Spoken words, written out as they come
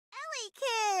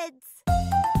Kids!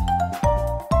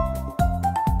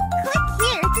 Click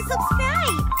here to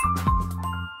subscribe!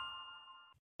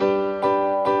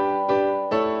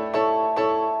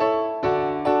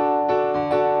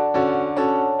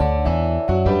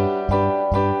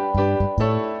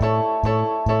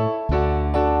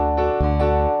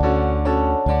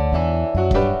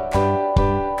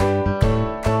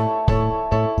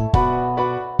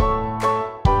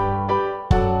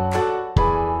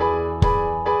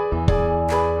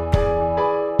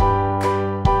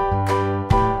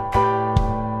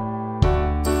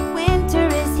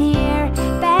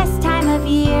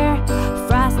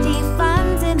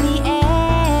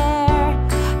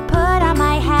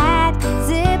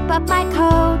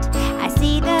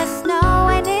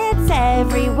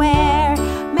 Everywhere,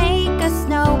 make a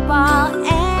snowball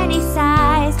any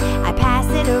size. I pass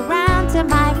it around to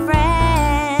my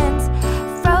friends.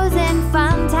 Frozen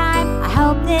fun time, I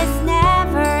hope this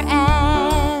never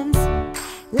ends.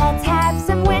 Let's have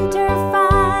some winter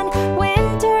fun, fun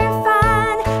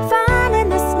in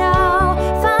the snow,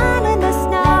 fun in the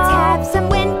snow. Let's have some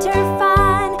winter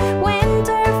fun,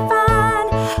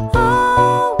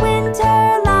 all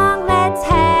winter long. Let's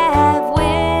have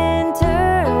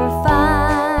winter fun.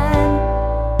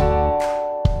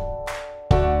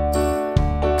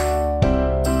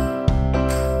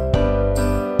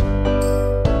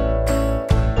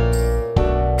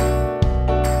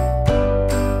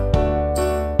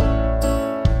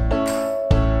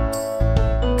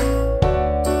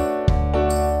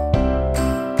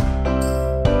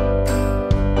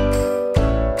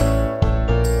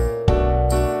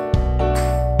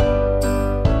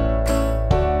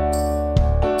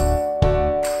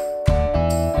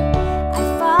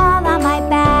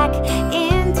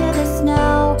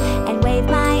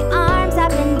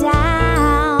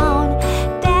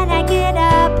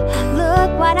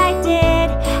 What I did,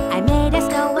 I made a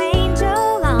snow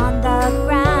angel on the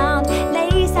ground.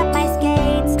 Lace up my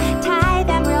skates, tie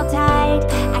them real tight.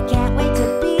 I can't wait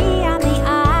to be on the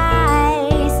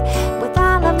ice with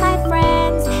all of my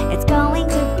friends. It's going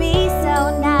to be so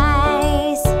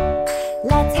nice.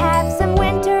 Let's have some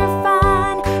winter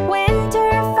fun,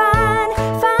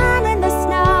 fun in the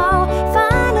snow,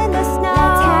 fun in the snow.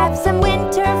 Let's have some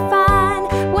winter fun,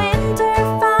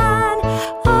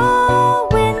 all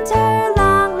winter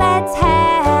long. Let's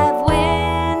have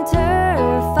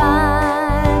winter fun.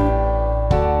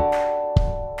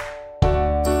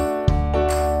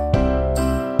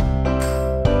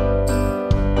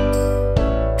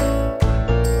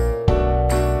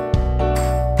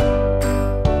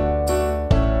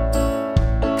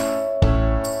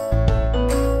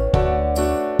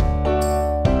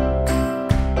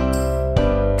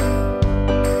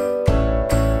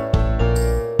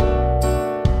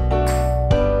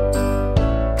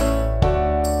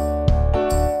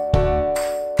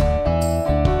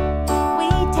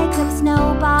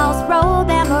 Snowballs, roll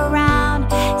them around,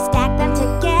 stack them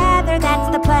together, that's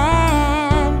the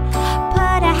plan.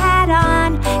 Put a hat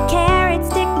on, carrot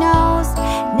stick nose,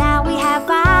 now we have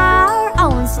our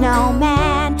own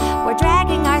snowman. We're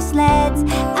dragging our sleds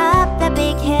up the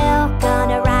big hill,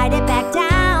 gonna ride it back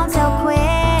down so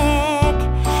quick.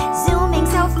 Zooming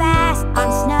so fast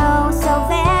on snow, so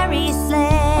very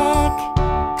slick.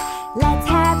 Let's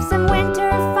have some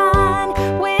winter fun,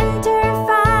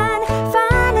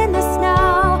 fun in the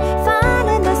snow, fun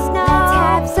in the snow. Let's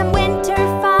have some winter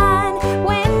fun,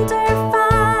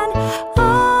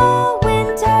 all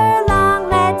winter long.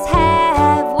 Let's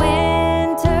have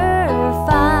winter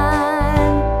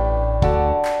fun.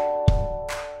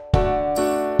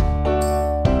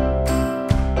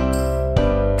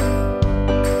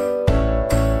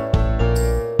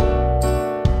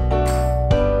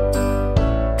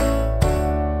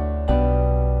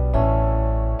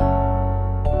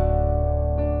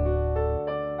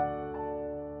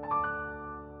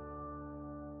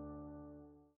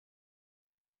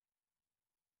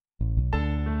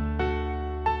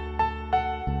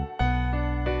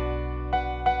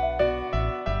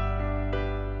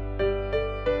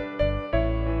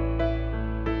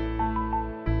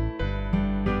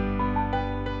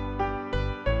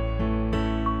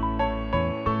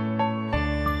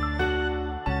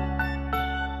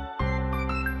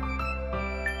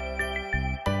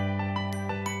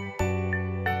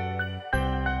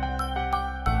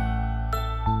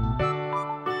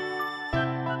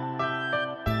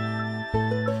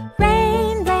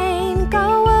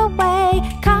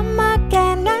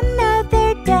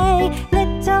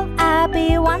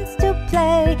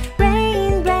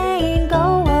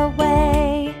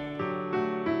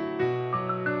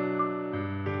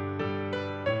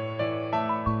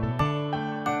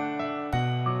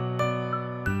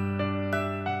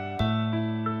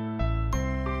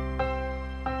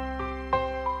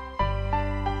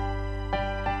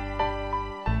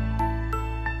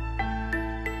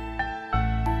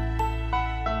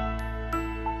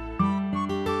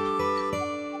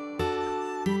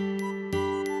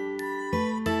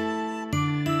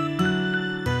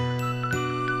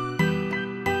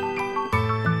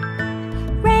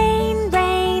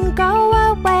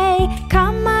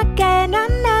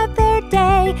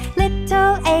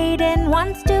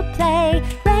 wants to play.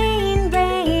 Rain,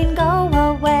 rain, go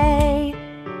away.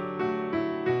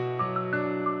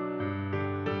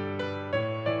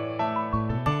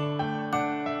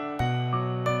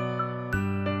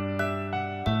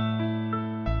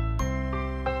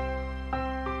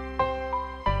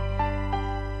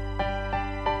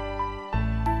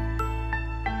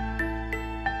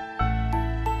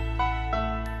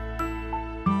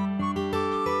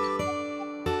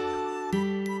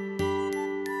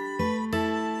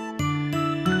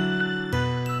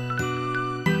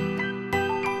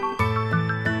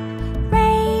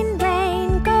 Rain,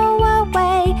 rain, go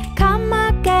away. Come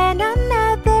again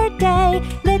another day.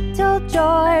 Little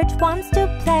George wants to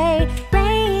play.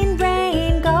 Rain,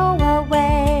 rain, go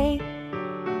away.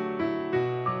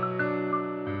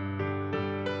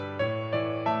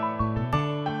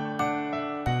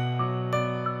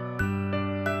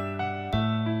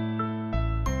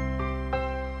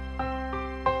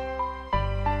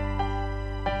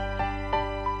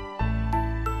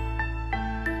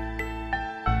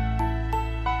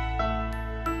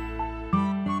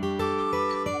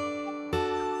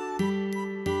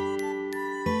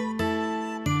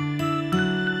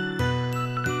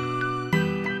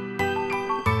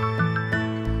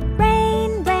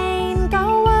 Rain, rain,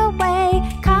 go away.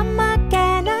 Come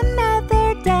again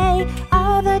another day.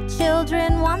 All the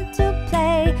children want to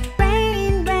play.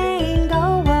 Rain, rain,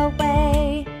 go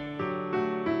away.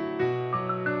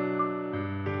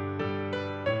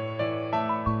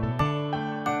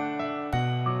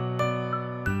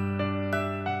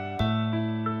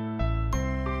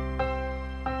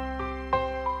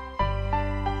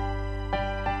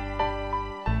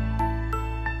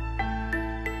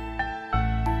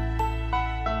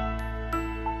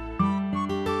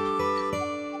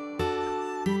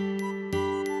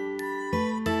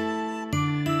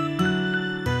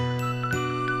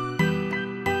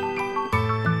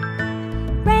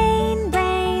 Rain,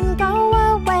 rain, go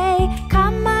away.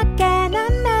 Come again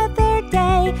another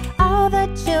day. All the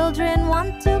children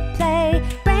want to play.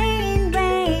 Rain,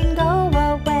 rain, go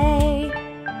away.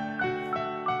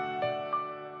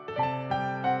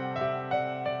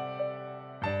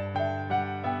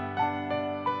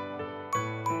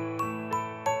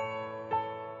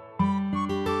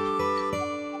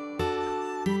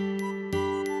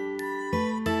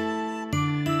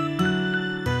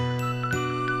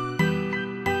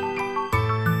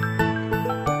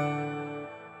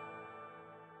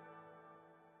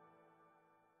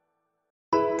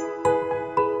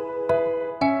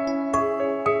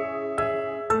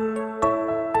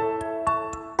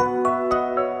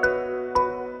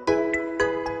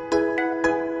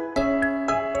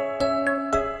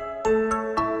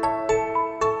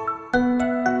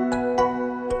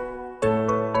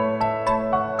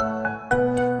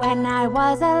 When I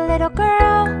was a little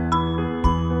girl,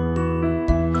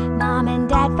 Mom and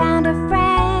Dad found a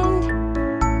friend.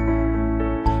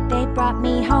 They brought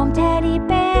me home Teddy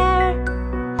Bear,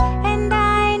 and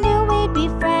I knew we'd be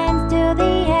friends till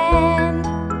the end.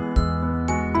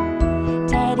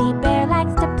 Teddy Bear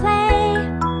likes to play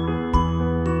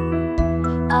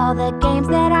all the games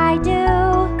that I do.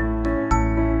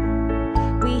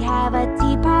 We have a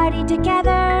tea party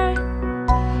together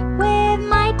with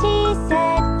my tea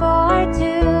set for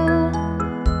two.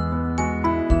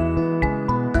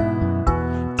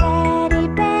 Teddy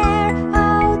Bear,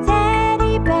 oh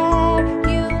Teddy Bear,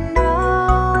 you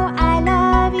know I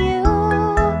love you.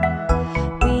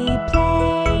 We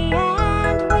play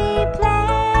and we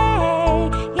play.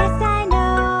 Yes, I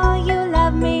know you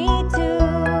love me too.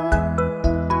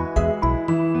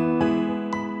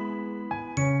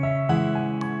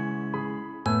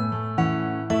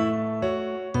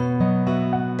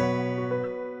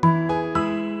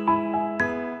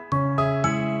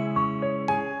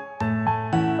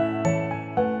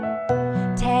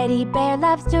 Teddy Bear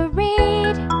loves to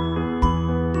read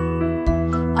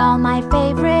all my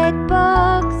favorite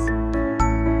books.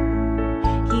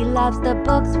 He loves the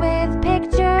books with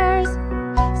pictures,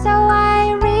 so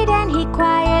I read and he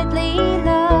quietly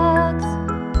looks.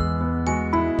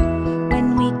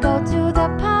 When we go to the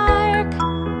park,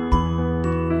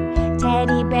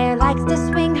 Teddy Bear likes to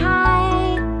swing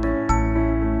high.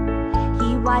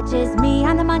 He watches me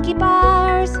on the monkey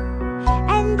bars,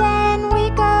 and then we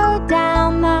go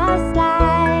down the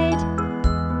slide.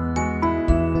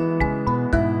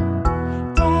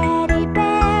 Teddy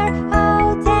Bear,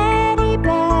 oh Teddy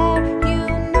Bear, you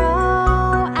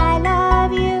know I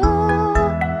love you.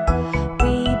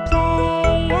 We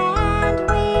play and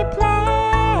we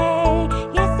play.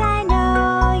 Yes, I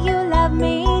know you love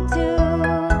me too.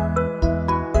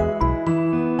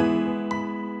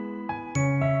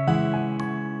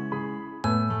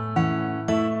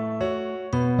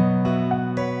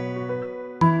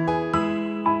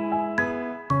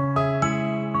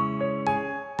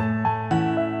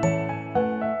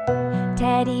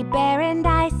 Teddy bear and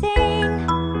I sing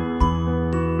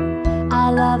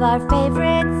all of our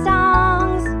favorite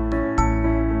songs.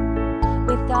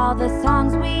 With all the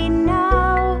songs we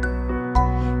know,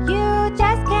 you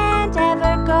just can't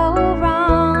ever go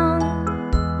wrong.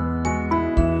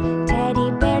 Teddy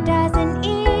bear doesn't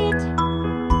eat,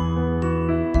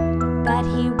 but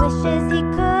he wishes he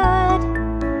could.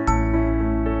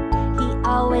 He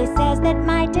always says that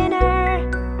my dinner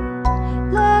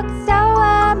looks so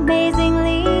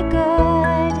amazingly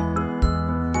good.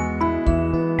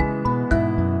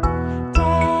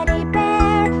 Teddy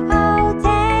bear, oh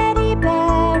teddy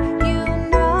bear, you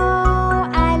know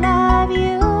I love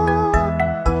you.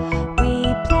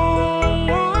 We play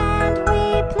and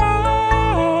we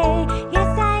play,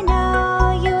 yes I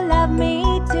know you love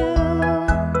me too.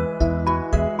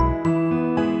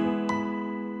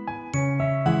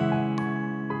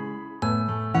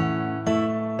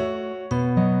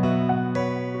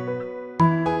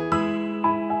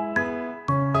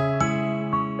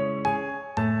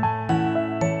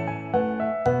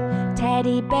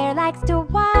 Teddy bear likes to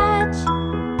watch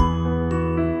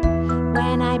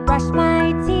when I brush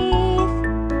my teeth.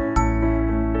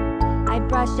 I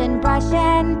brush and brush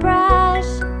and brush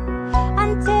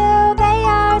until they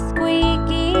are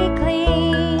squeaky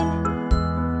clean.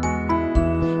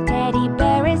 Teddy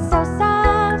bear is so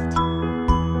soft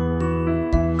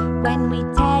when we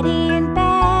teddy in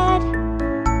bed.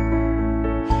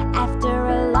 After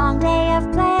a long day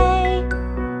of play,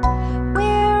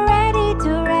 we're ready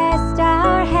to rest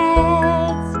our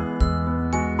heads.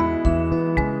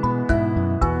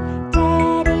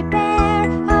 Teddy bear,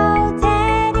 oh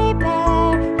teddy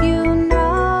bear, you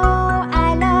know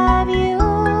I love you.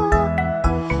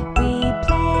 We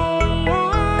play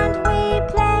and we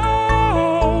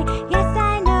play, yes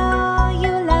I know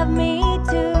you love me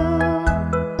too.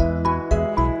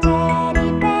 Teddy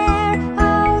bear,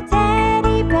 oh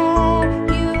teddy bear,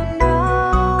 you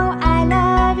know I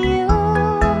love you.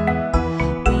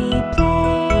 We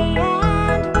play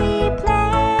and we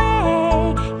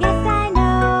play, yes I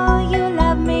know you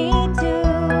love me too.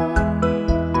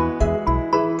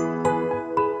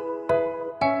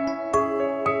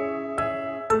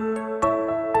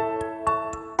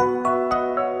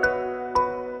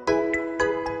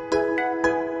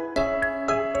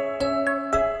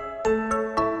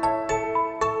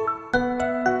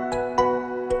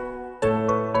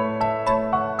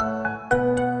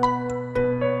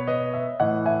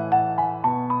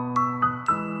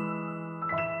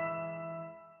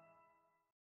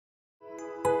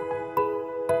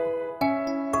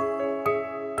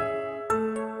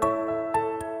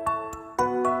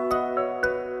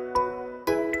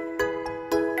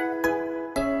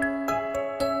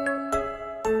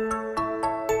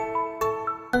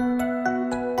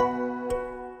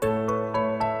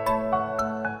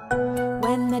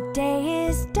 When the day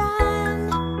is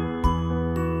done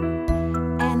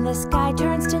and the sky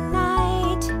turns to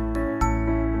night,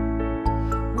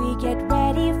 we get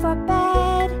ready for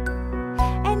bed,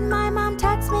 and my mom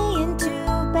tucks me into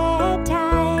bed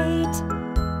tight.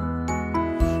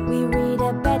 We read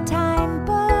a bedtime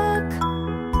book,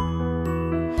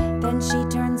 then she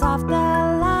turns off the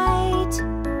light.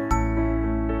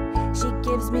 She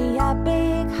gives me a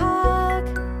big hug,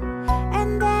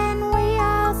 and then we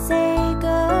all say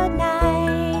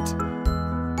goodnight.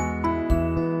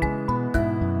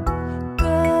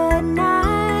 Good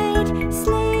night,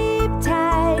 sleep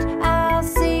tight, I'll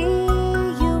see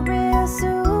you real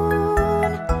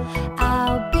soon.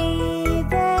 I'll be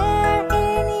there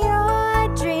in your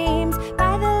dreams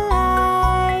by the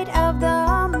light of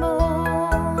the moon.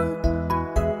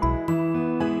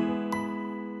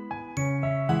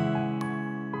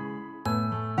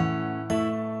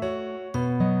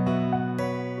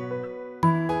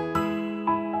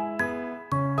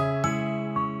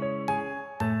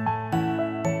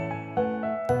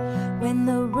 When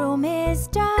the room is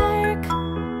dark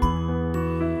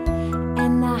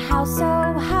and the house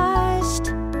so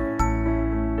hushed,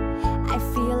 I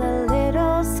feel a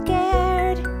little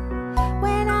scared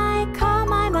when I call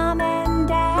my mom and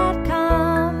dad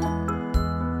come.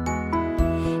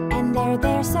 And they're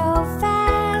there so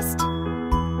fast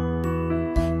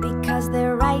because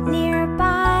they're right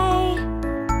nearby,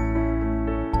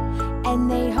 and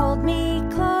they hold me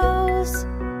close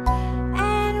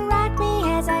and rock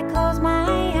me as I close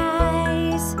my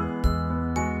eyes.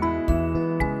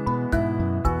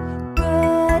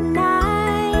 Good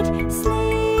night,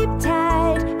 sleep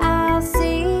tight, I'll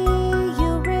see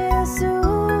you real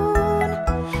soon.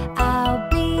 I'll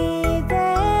be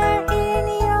there in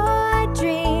your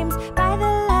dreams by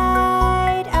the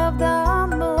light of the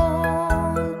moon.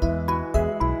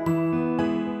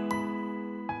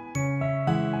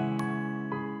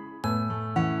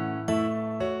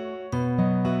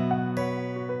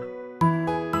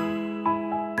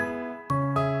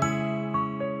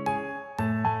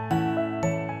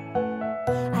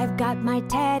 got my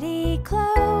teddy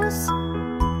close,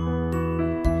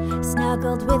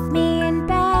 snuggled with me in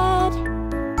bed.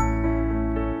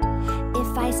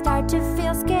 If I start to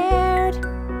feel scared,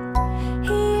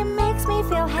 he makes me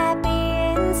feel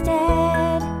happy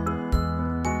instead.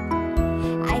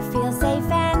 I feel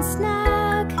safe and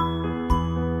snug,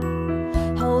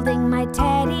 holding my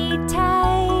teddy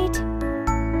tight.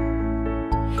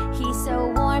 He's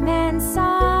so warm and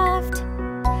soft,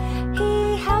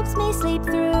 he helps me sleep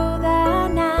through the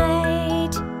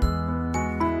night.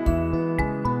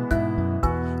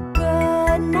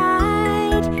 Good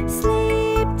night,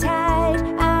 sleep tight,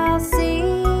 I'll see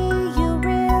you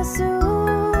real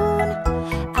soon.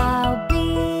 I'll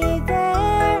be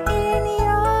there in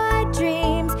your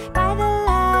dreams by the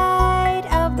light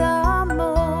of the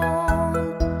moon.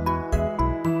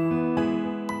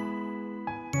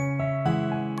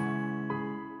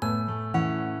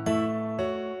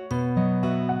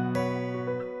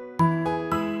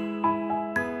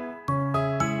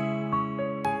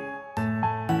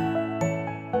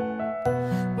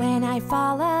 When I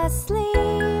fall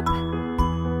asleep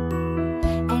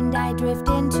and I drift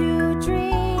into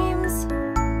dreams,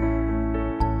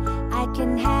 I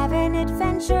can have an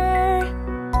adventure,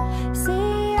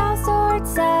 see all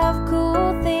sorts of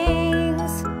cool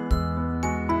things.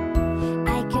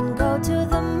 I can go to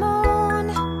the moon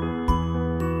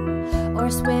or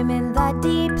swim in the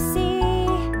deep sea.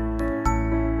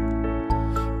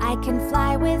 I can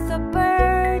fly with the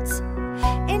birds.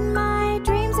 In my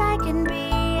dreams I can be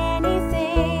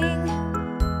anything.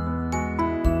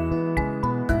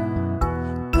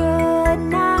 Good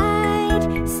night,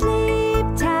 sleep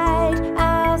tight,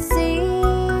 I'll see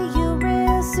you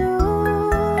real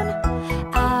soon.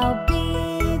 I'll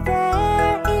be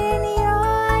there in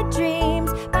your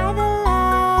dreams by the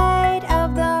light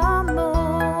of the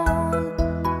moon.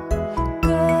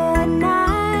 Good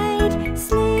night,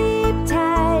 sleep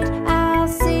tight, I'll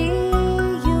see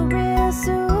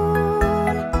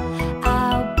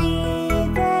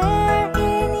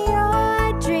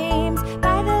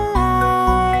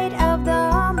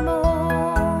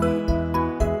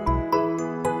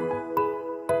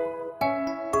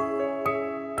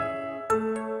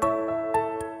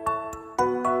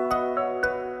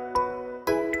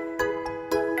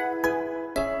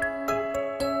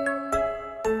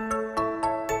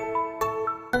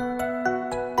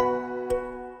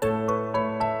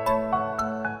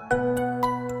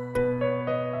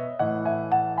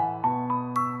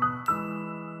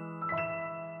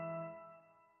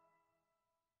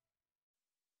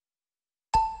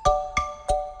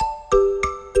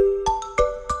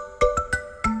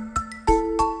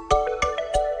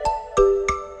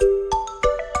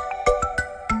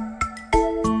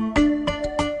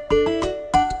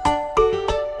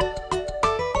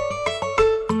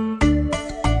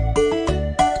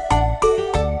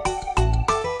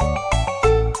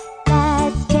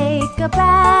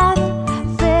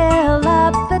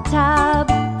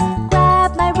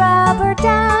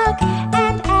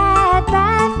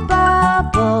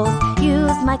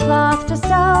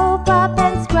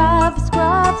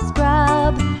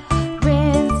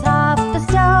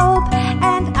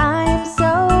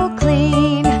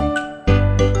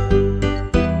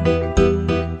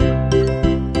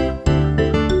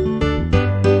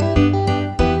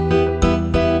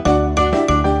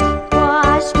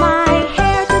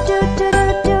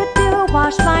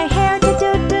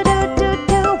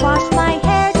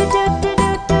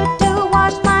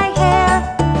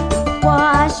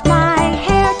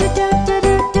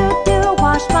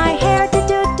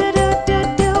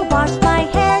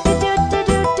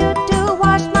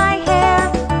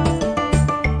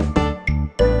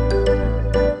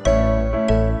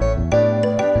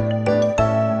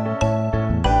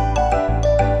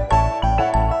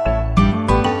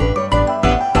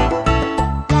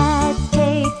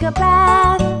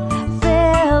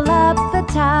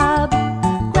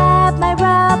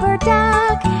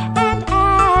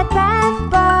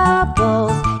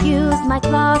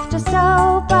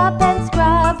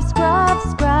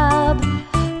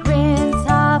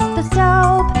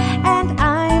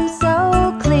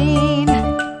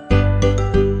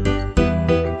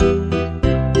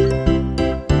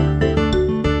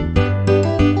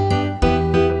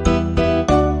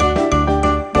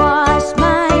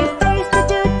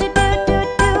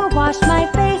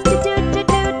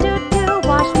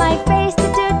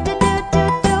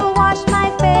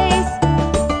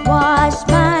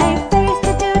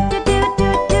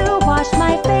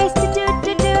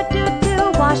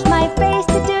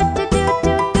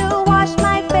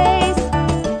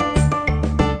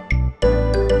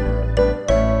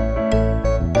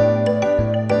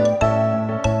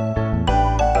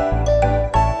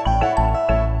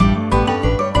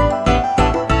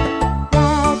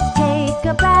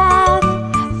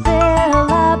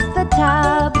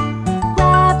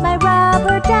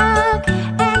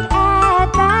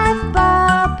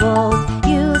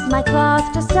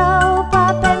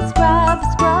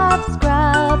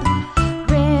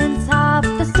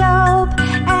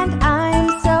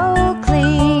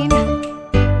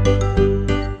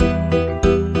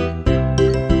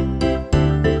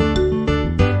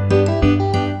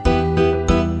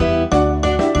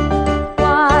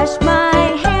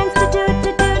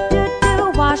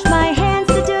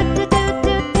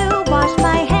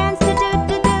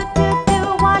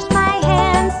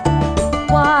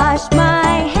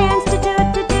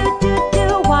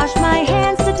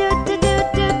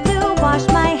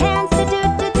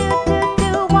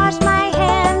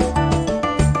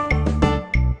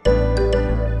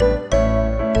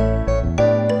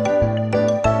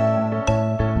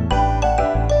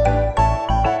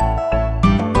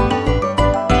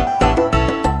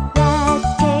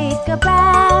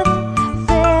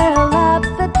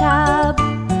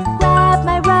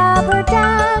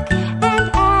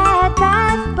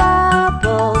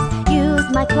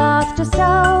off to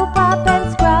soap up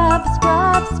and scrub,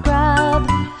 scrub, scrub.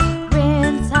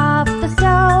 Rinse off the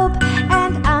soap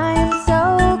and I'm so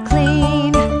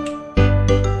clean.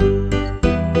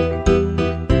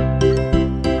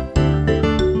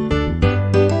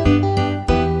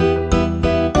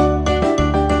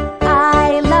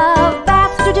 I love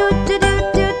baths, do do do do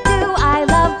do do. I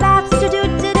love baths, do do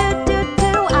do do do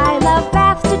do. I love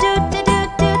baths, do do do do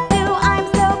do do. I'm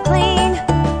so clean.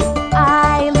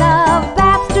 I love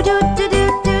baths, do do do do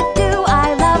do do.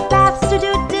 I love baths, do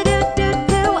do do do do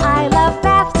do. I love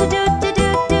baths, do do do do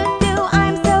do do.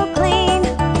 I'm so clean.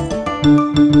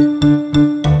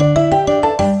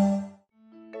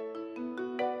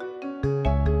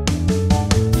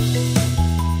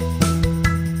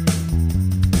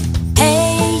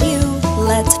 Hey you,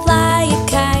 let's fly a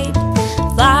kite,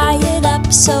 fly it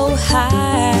up so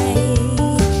high.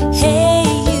 Hey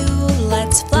you,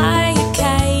 let's fly a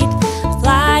kite,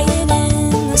 fly it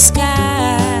in the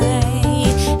sky.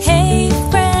 Hey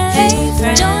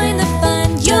friend, join the fun,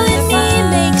 you and me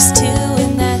makes two,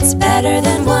 and that's better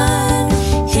than one.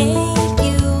 Hey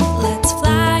you, let's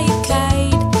fly a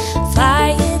kite,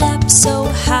 fly it up so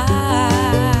high.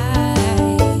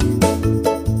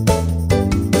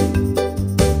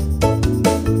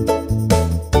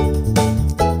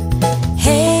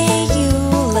 Hey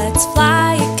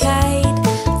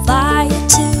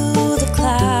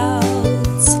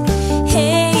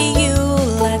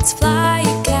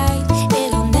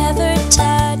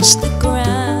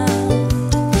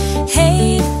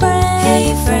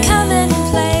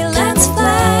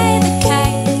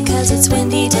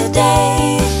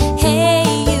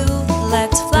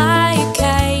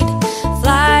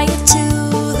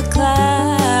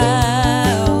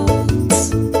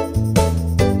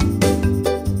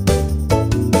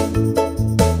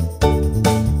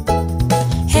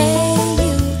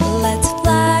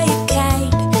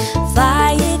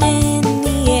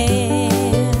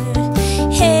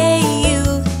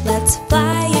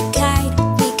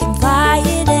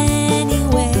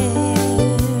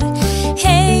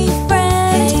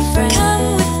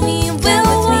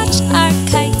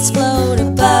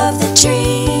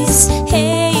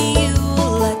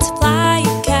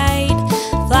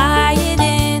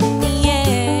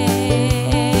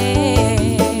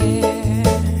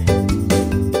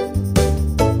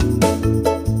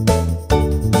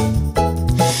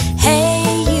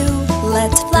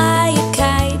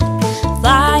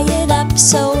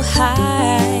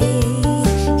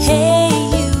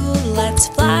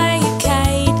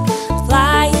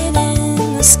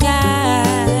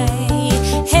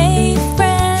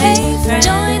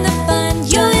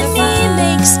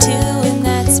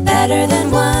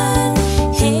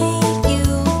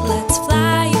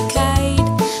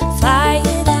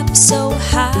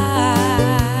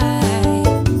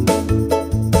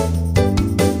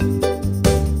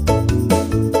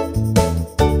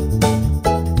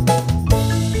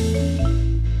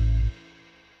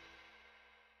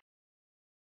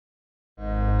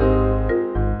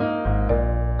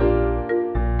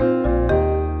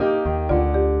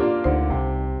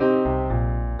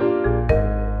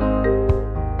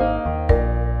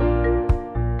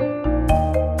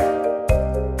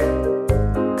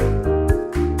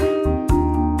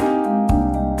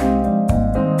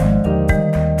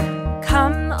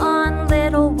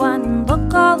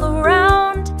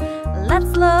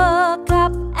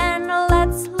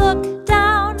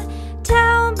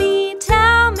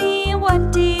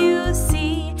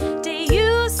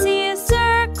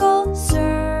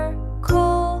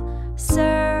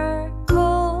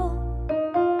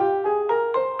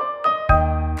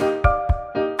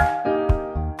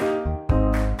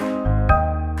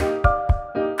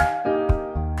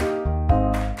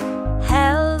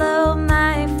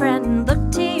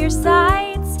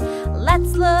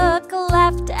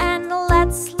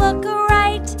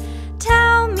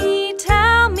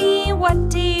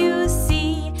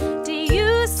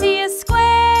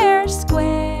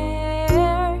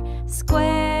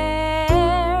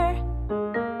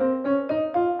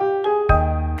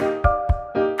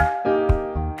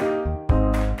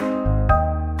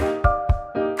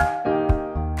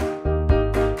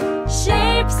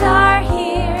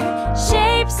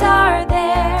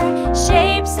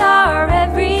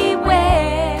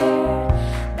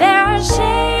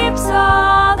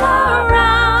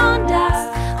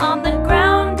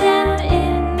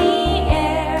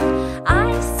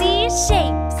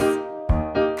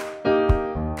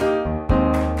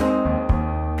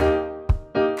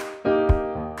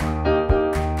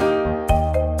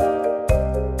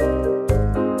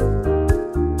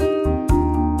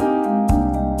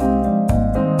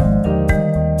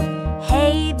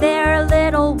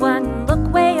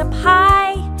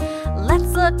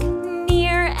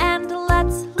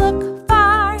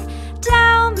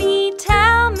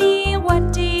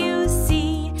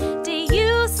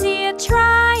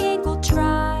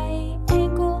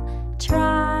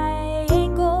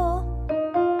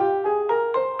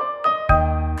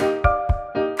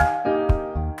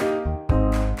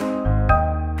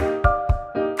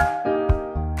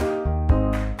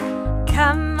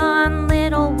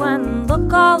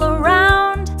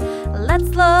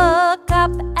look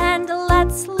up and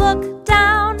let's look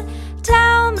down.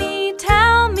 Tell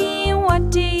me, what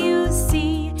do you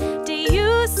see? Do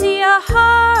you see a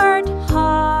heart,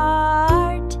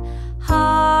 heart,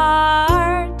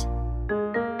 heart?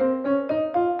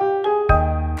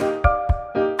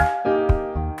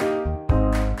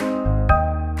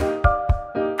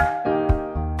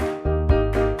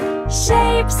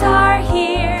 Shapes are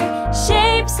here,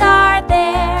 shapes are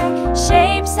there,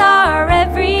 shapes are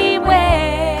everywhere.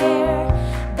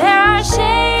 There are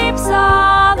shapes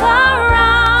all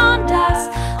around us,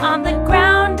 on the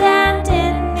ground and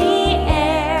in the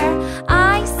air.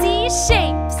 I see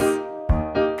shapes.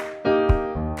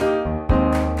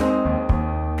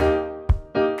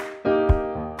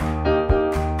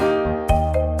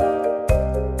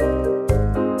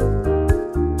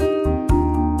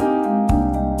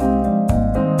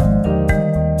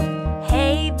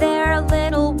 Hey there,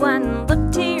 little one,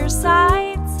 look to your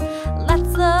sides.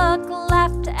 Let's look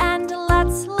left and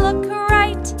let's look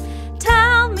right.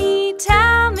 Tell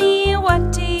me,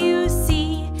 what do you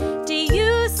see? Do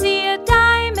you see a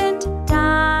diamond,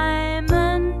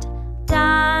 diamond,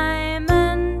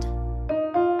 diamond?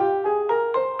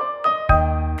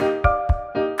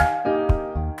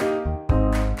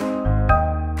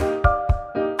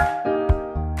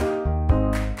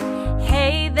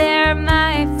 Hey there,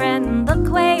 my friend,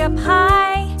 look way up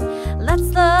high. Let's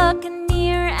look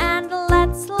near and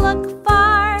let's look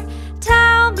far.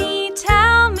 Tell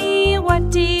me, what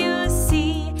do you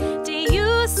see? Do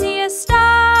you see a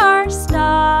star,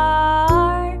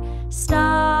 star,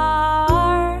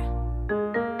 star?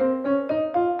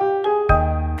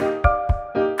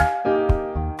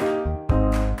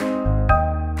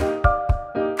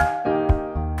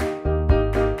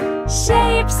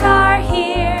 Shapes are